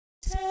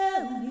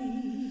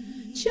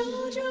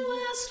JoJo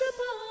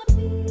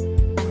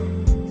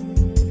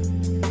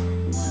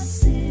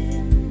what's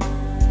in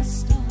the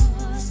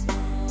stars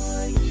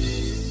for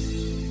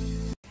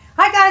you?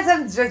 Hi guys,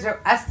 I'm JoJo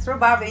Astro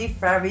Barbie,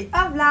 Fairy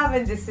of Love,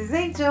 and this is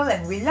Angel,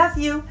 and we love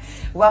you.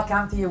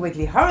 Welcome to your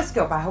weekly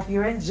horoscope. I hope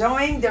you're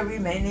enjoying the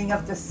remaining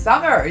of the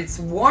summer. It's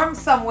warm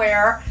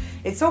somewhere.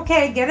 It's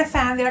okay, get a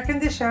fan, air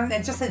condition,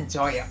 and just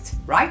enjoy it,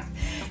 right?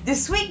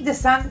 This week the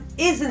sun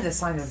is in the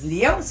sign of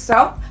Leo,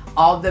 so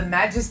all the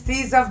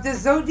majesties of the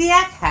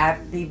zodiac,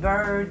 happy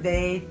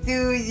birthday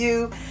to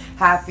you.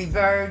 Happy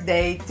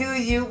birthday to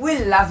you. We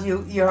love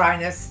you,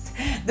 Uranus.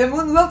 The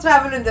moon will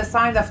travel in the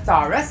sign of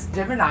Taurus,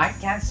 Gemini,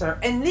 Cancer,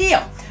 and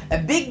Leo. A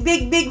big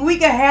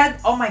week ahead.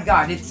 Oh my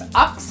God, it's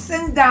ups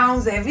and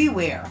downs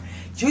everywhere.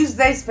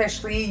 Tuesday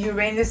especially,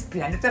 Uranus,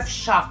 planet of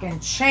shock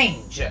and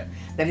change,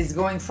 that is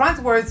going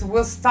frontwards,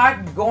 will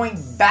start going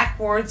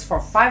backwards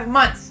for 5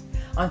 months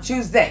on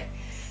Tuesday.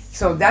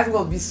 So that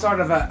will be sort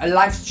of a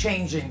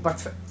life-changing,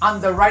 but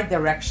on the right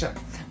direction.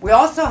 We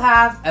also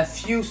have a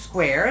few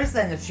squares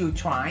and a few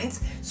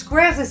trines.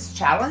 Squares is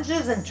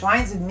challenges, and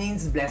trines it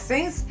means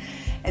blessings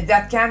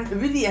that can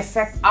really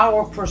affect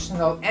our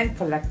personal and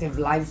collective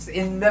lives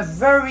in a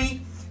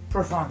very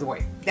profound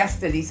way. That's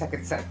the least I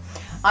could say.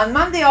 On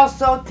Monday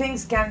also,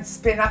 things can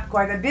spin up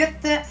quite a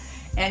bit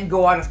and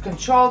go out of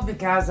control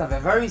because of a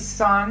very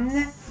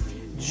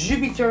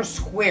Sun-Jupiter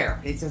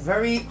square. It's a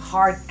very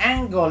hard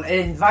angle. It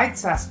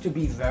invites us to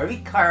be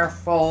very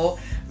careful,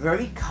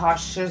 very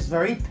cautious,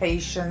 very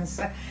patient,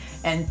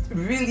 and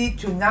really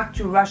not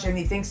to rush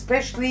anything,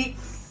 especially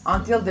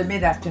until the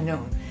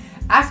mid-afternoon.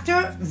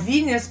 After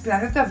Venus,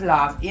 planet of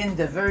love, in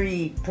the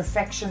very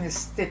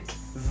perfectionistic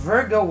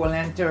Virgo, will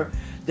enter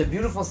the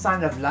beautiful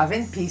sign of love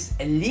and peace,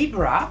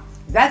 Libra.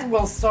 That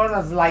will sort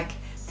of like,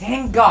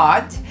 thank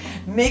God,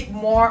 make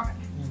more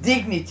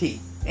dignity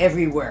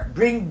everywhere,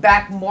 bring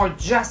back more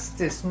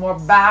justice, more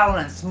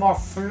balance, more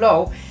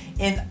flow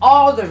in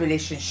all the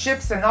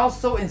relationships and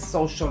also in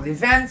social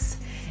events,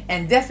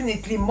 and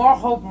definitely more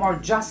hope, more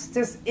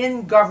justice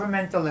in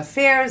governmental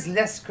affairs,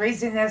 less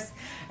craziness,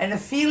 and a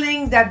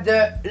feeling that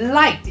the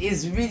light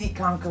is really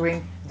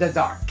conquering the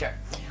dark.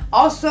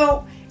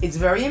 Also, it's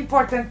very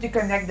important to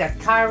connect that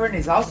Chiron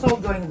is also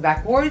going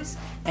backwards,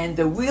 and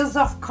the wheels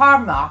of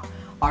karma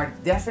are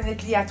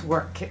definitely at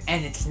work,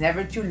 and it's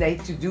never too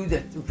late to do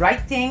the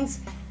right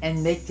things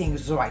and make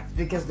things right,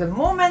 because the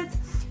moment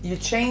you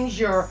change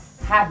your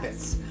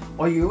habits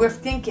or your way of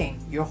thinking,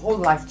 your whole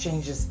life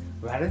changes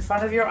right in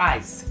front of your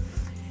eyes.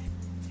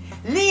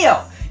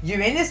 Leo,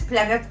 Uranus,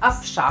 planet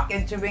of shock,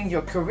 entering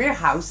your career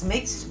house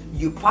makes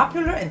you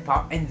popular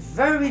and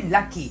very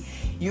lucky.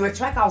 You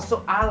attract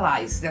also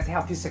allies that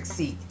help you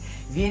succeed.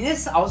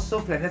 Venus, also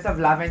planet of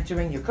love,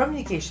 entering your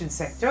communication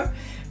sector,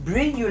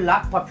 bring you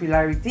luck,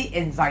 popularity,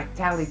 and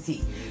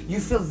vitality. You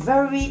feel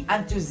very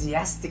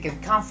enthusiastic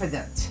and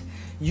confident.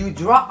 You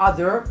draw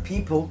other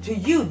people to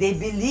you. They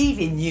believe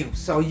in you,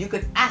 so you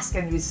could ask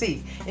and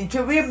receive. In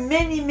career,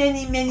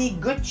 many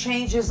good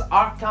changes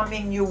are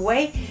coming your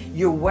way.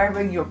 You're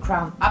wearing your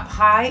crown up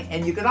high,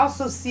 and you could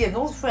also see an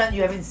old friend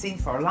you haven't seen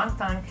for a long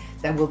time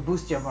that will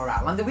boost your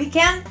morale. On the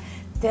weekend,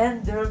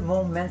 tender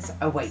moments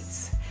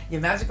awaits. Your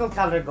magical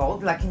color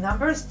gold, lucky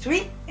numbers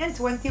 3 and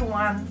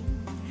 21.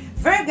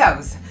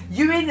 Virgos,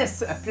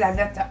 Uranus, a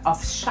planet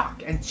of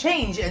shock and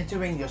change,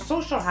 entering your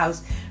social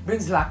house,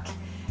 brings luck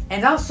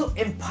and also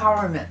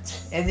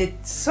empowerment, and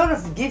it sort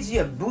of gives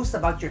you a boost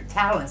about your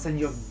talents and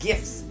your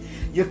gifts,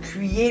 your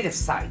creative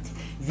side.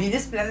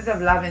 Venus, planet of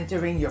love,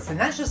 entering your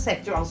financial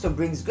sector, also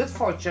brings good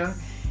fortune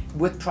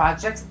with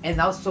projects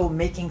and also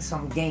making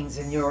some gains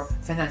in your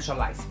financial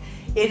life.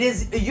 It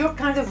is your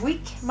kind of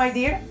week, my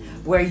dear,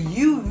 where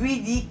you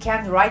really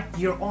can write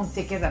your own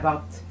ticket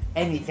about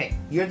anything.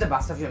 You're the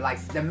boss of your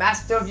life, the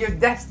master of your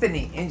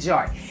destiny.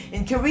 Enjoy.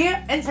 In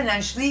career and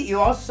financially, you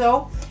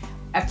also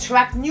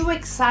attract new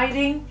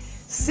exciting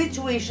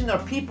situation or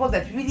people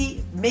that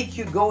really make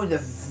you go in a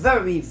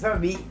very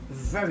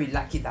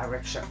lucky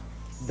direction.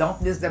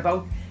 Don't miss the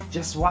boat.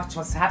 Just watch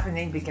what's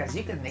happening, because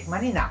you can make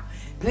money now.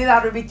 Play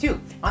lottery too.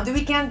 On the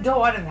weekend,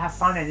 go out and have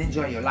fun and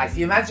enjoy your life.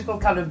 Your magical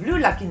color blue,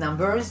 lucky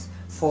numbers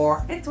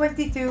 4 and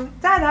 22.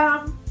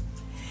 Ta-da!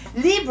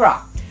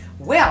 Libra.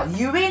 Well,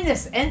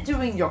 Uranus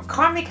entering your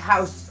karmic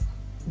house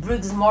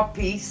brings more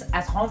peace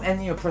at home and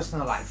in your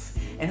personal life,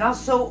 and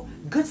also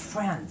good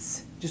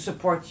friends to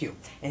support you.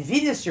 And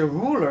Venus, your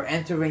ruler,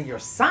 entering your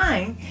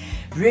sign,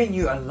 bring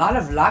you a lot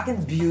of luck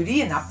and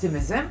beauty and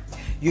optimism.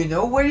 You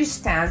know where you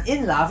stand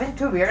in love and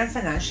career and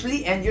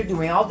financially, and you're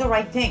doing all the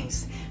right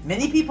things.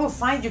 Many people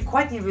find you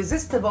quite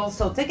irresistible,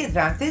 so take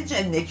advantage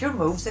and make your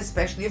moves,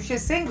 especially if you're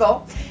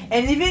single.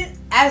 And even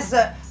as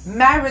a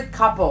married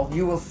couple,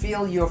 you will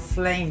feel your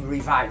flame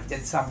revived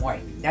in some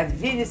way. That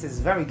Venus is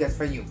very good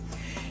for you.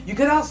 You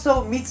could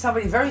also meet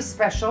somebody very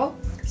special,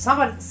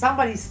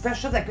 somebody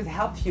special that could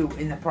help you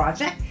in a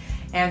project,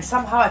 and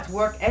somehow at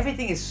work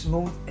everything is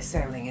smooth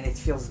sailing and it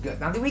feels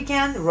good. On the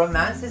weekend,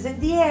 romance is in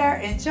the air.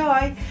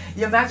 Enjoy.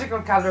 Your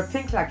magical color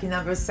pink, lucky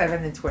numbers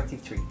 7 and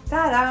 23.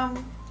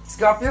 Ta-da!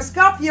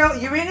 Scorpio,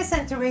 Uranus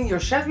entering your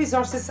shared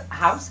resources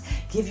house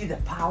give you the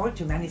power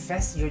to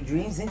manifest your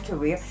dreams in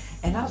career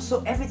and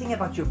also everything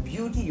about your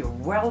beauty, your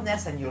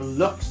wellness, and your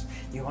looks.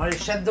 You want to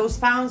shed those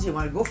pounds, you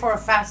want to go for a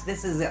fast,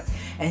 this is it.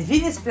 And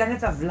Venus,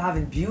 planet of love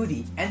and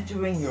beauty,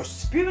 entering your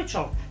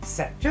spiritual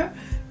sector,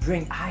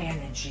 bring high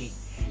energy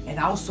and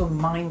also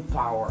mind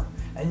power,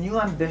 a new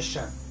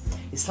ambition.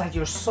 It's like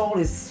your soul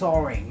is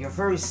soaring, you're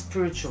very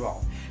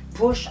spiritual.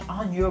 Push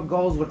on your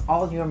goals with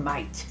all your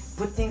might.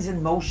 Put things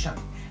in motion.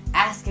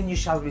 Ask and you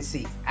shall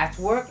receive, at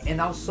work and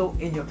also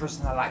in your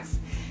personal life.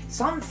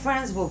 Some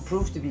friends will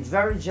prove to be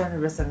very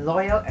generous and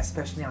loyal,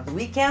 especially on the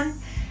weekend.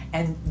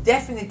 And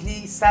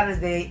definitely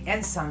Saturday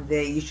and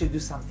Sunday, you should do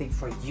something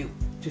for you,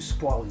 to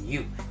spoil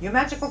you. Your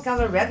magical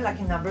color red,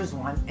 lucky numbers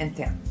 1 and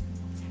 10.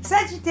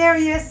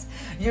 Sagittarius,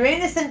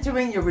 Uranus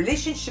entering your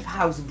relationship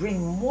house bring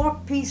more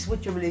peace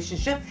with your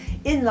relationship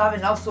in love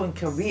and also in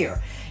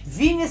career.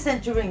 Venus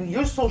entering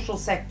your social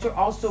sector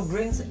also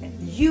brings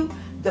you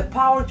the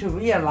power to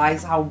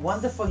realize how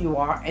wonderful you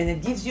are, and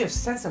it gives you a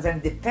sense of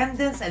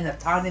independence and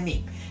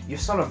autonomy. You're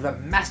sort of the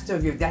master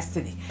of your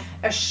destiny.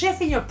 A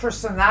shift in your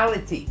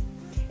personality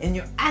and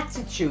your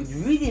attitude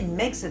really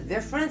makes a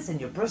difference in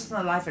your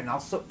personal life and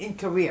also in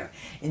career.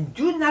 And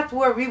do not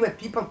worry what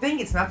people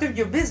think. It's none of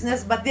your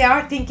business, but they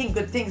are thinking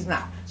good things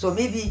now. So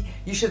maybe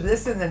you should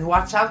listen and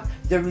watch out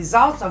the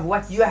results of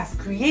what you have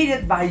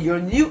created by your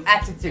new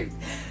attitude.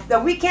 The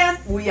weekend,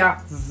 we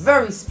are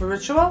very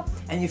spiritual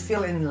and you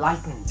feel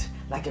enlightened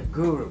like a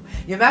guru.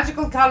 Your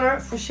magical color,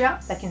 fuchsia,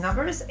 lucky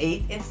numbers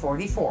 8 and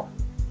 44.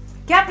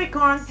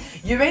 Capricorn,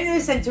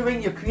 Uranus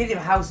entering your creative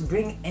house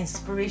bring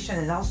inspiration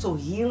and also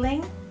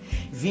healing.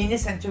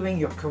 Venus entering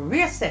your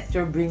career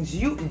sector brings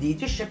you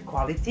leadership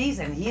qualities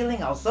and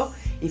healing also.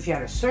 If you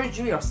had a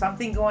surgery or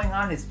something going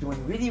on, it's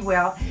doing really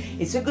well.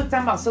 It's a good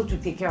time also to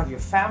take care of your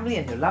family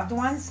and your loved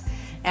ones.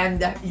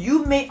 And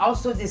you may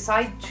also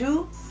decide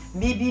to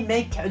maybe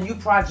make a new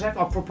project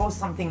or propose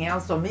something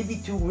else, or maybe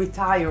to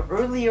retire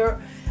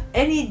earlier.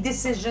 Any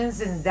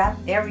decisions in that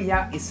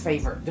area is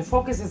favored. The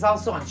focus is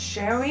also on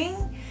sharing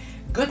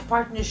good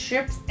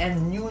partnerships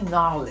and new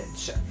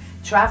knowledge.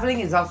 Traveling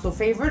is also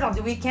favored. On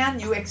the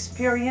weekend, you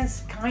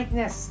experience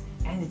kindness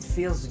and it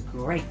feels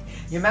great.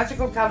 Your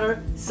magical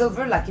color,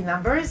 silver, lucky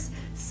numbers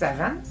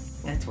 7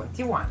 and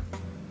 21.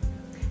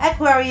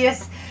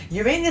 Aquarius,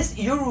 Uranus,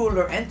 your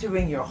ruler,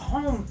 entering your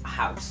home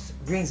house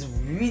brings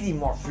really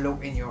more flow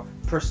in your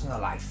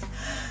personal life,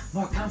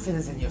 more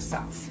confidence in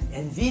yourself.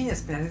 And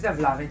Venus, planet of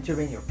love,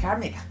 entering your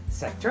karmic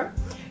sector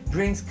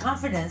brings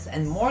confidence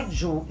and more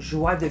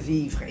joie de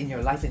vivre in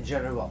your life in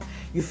general.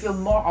 You feel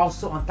more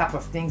also on top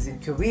of things in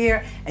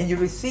career, and you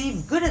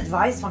receive good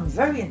advice from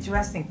very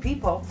interesting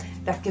people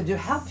that could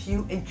help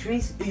you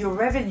increase your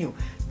revenue.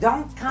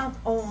 Don't count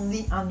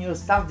only on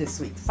yourself this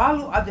week.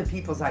 Follow other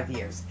people's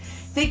ideas.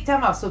 Take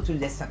time also to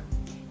listen,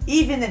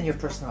 even in your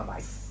personal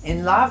life.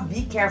 In love,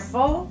 be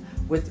careful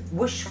with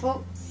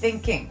wishful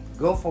thinking.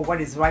 Go for what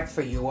is right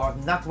for you or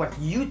not what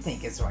you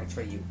think is right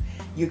for you.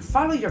 You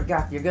follow your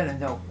gut, you're gonna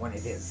know when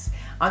it is.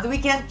 On the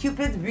weekend,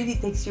 Cupid really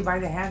takes you by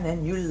the hand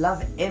and you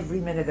love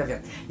every minute of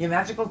it. Your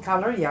magical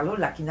color, yellow,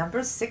 lucky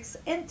numbers 6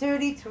 and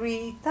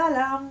 33.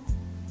 Ta-lam!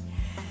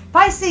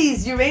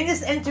 Pisces,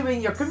 Uranus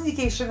entering your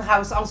communication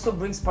house also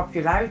brings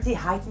popularity,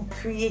 heightened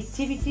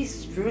creativity,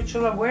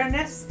 spiritual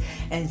awareness.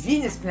 And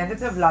Venus,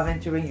 planet of love,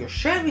 entering your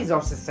shared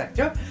resources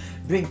sector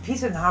bring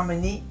peace and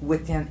harmony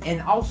within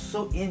and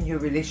also in your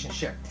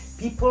relationship.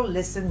 People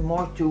listen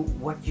more to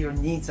what your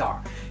needs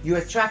are. You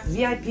attract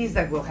VIPs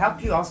that will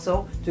help you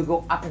also to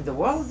go up in the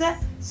world.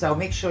 So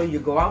make sure you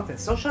go out and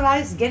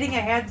socialize. Getting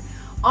ahead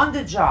on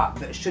the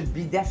job should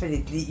be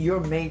definitely your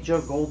major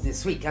goal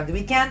this week. On the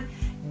weekend,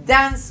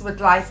 dance with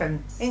life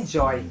and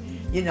enjoy,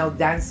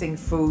 dancing,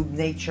 food,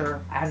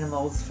 nature,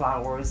 animals,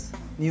 flowers,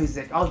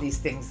 music, all these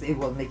things. It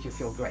will make you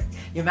feel great.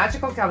 Your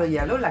magical color,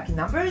 yellow, lucky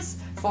numbers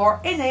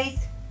 4 and 8.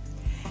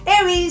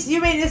 Aries,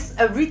 Uranus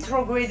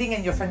retrograding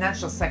in your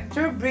financial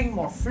sector bring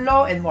more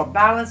flow and more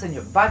balance in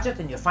your budget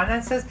and your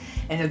finances,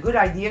 and a good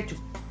idea to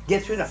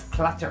get rid of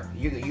clutter.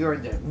 You're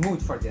in the mood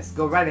for this.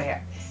 Go right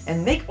ahead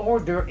and make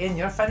order in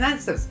your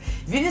finances.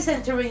 Venus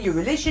entering your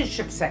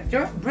relationship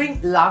sector bring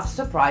love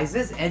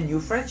surprises and new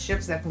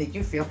friendships that make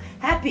you feel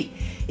happy.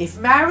 If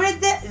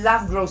married,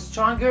 love grows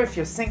stronger. If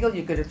you're single,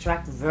 you could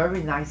attract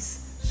very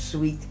nice,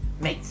 sweet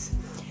mates.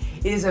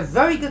 It is a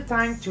very good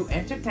time to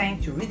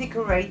entertain, to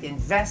redecorate,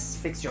 invest,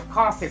 fix your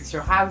car, fix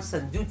your house,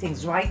 and do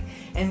things right,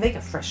 and make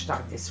a fresh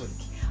start this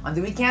week. On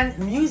the weekend,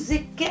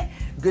 music,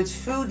 good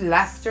food,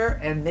 laughter,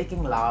 and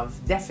making love.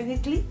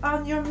 Definitely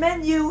on your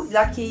menu.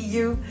 Lucky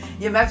you.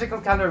 Your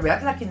magical color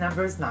red, lucky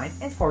numbers 9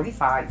 and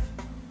 45.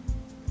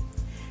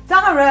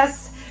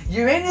 Taurus,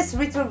 Uranus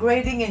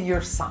retrograding in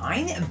your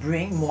sign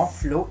bring more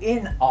flow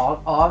in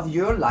all of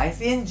your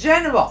life in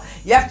general.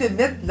 You have to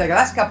admit the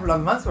last couple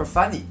of months were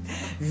funny.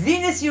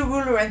 Venus, your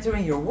ruler,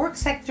 entering your work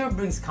sector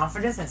brings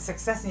confidence and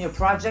success in your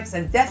projects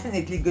and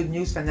definitely good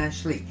news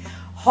financially.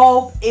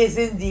 Hope is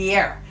in the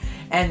air.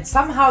 And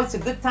somehow it's a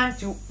good time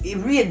to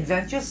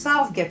reinvent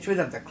yourself, get rid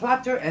of the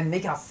clutter and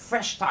make a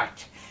fresh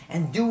start.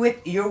 and do it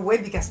your way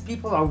because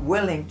people are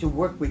willing to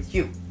work with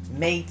you.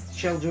 Mates,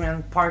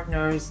 children,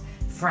 partners,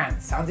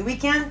 friends. On the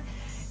weekend,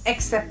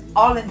 accept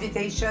all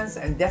invitations,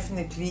 and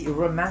definitely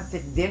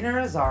romantic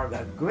dinners are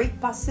a great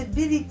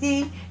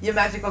possibility. Your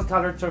magical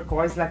color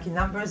turquoise, lucky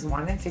numbers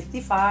 1 and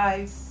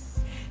 55.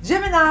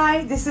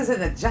 Gemini, this is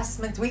an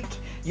adjustment week.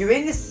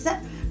 Uranus,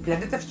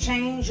 planet of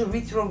change,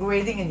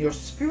 retrograding in your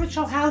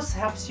spiritual house,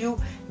 helps you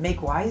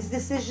make wise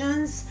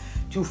decisions,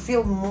 to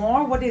feel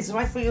more what is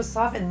right for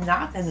yourself and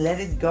not, and let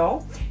it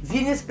go.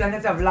 Venus,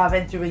 planet of love,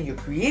 entering your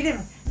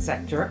creative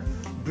sector,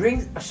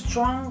 brings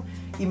strong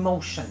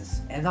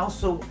emotions and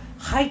also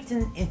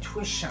heightened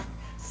intuition.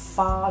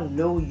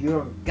 Follow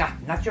your gut,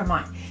 not your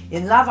mind.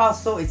 In love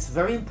also, it's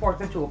very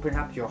important to open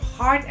up your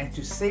heart and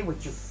to say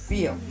what you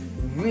feel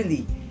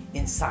really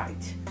inside.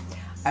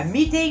 A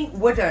meeting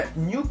with a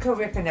new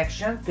career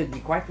connection could be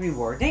quite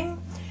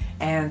rewarding,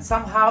 and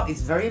somehow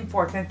it's very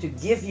important to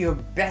give your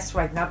best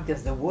right now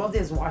because the world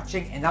is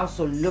watching, and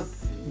also look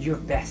your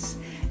best.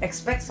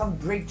 Expect some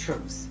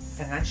breakthroughs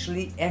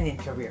financially and in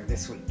career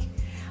this week.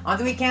 On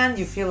the weekend,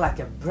 you feel like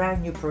a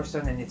brand new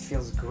person and it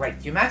feels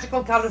great. Your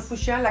magical color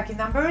fuchsia, lucky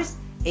numbers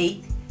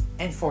 8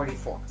 and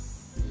 44.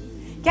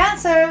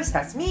 Cancers,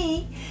 that's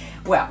me.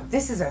 Well,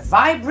 this is a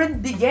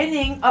vibrant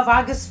beginning of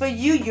August for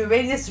you.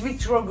 Uranus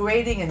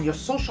retrograding in your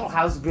social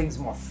house brings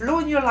more flow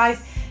in your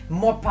life,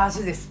 more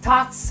positive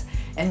thoughts,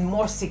 and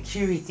more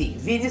security.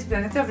 Venus,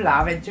 planet of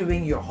love,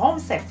 entering your home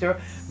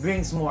sector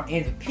brings more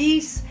inner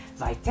peace,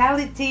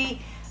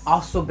 vitality,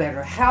 also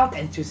better health,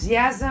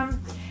 enthusiasm.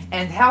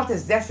 And health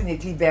is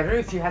definitely better.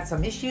 If you had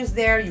some issues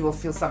there, you will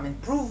feel some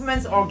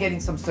improvements or getting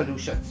some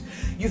solutions.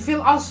 You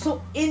feel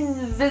also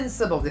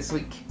invincible this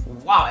week.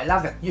 Wow, I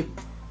love it.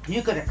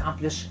 You could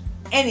accomplish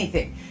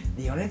anything.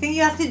 The only thing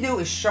you have to do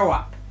is show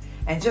up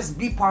and just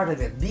be part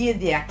of it. Be in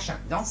the action.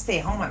 Don't stay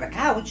home on the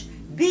couch.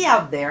 Be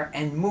out there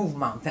and move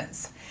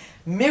mountains.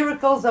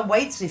 Miracles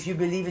awaits if you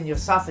believe in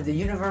yourself and the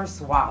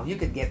universe. Wow, you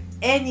could get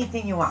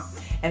anything you want.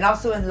 And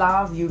also in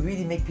love, you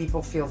really make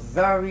people feel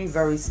very,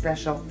 very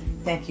special.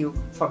 Thank you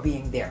for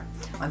being there.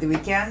 On the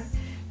weekend,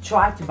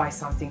 try to buy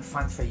something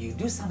fun for you.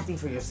 Do something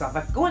for yourself.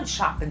 Like go and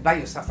shop and buy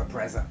yourself a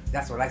present.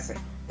 That's what I say.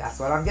 That's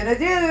what I'm gonna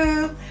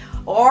do.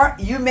 Or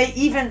you may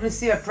even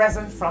receive a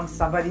present from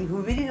somebody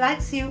who really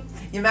likes you.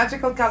 Your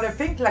magical color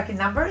pink, lucky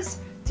numbers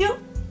 2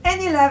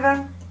 and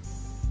 11.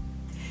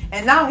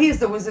 And now here's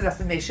the wizard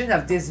affirmation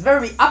of this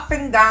very up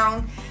and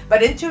down,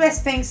 but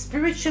interesting,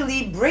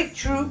 spiritually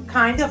breakthrough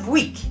kind of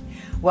week.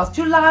 Well,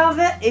 to love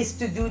is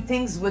to do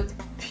things with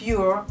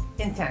pure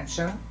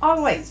intention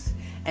always.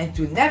 And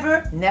to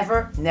never,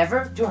 never,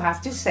 never to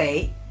have to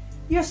say,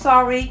 you're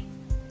sorry.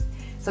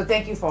 So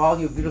thank you for all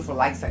your beautiful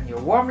likes and your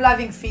warm,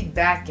 loving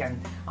feedback, and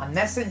on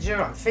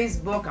Messenger, on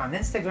Facebook, on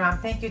Instagram.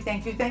 Thank you,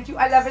 thank you, thank you.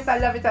 I love it, I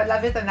love it, I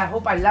love it. And I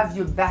hope I love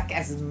you back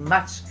as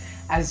much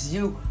as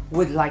you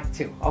would like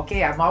to.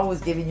 Okay, I'm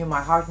always giving you my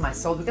heart, my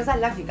soul, because I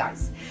love you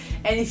guys.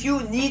 And if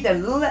you need a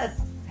little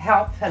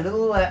help, a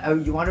little,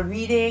 you want a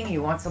reading,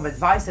 you want some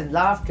advice in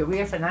love,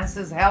 career,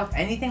 finances, health,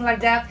 anything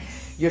like that,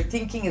 your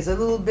thinking is a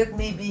little bit,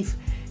 maybe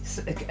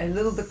a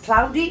little bit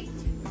cloudy,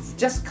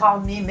 just call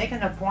me, make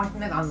an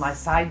appointment on my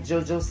site,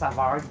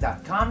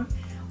 JoJoSavard.com,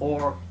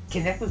 or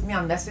connect with me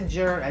on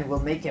Messenger and we'll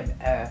make an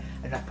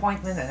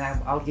appointment,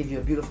 and I'll give you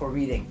a beautiful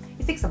reading.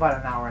 It takes about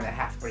an hour and a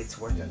half, but it's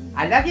worth it.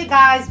 I love you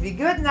guys. Be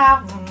good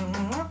now.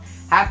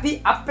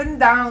 Happy up and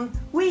down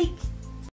week.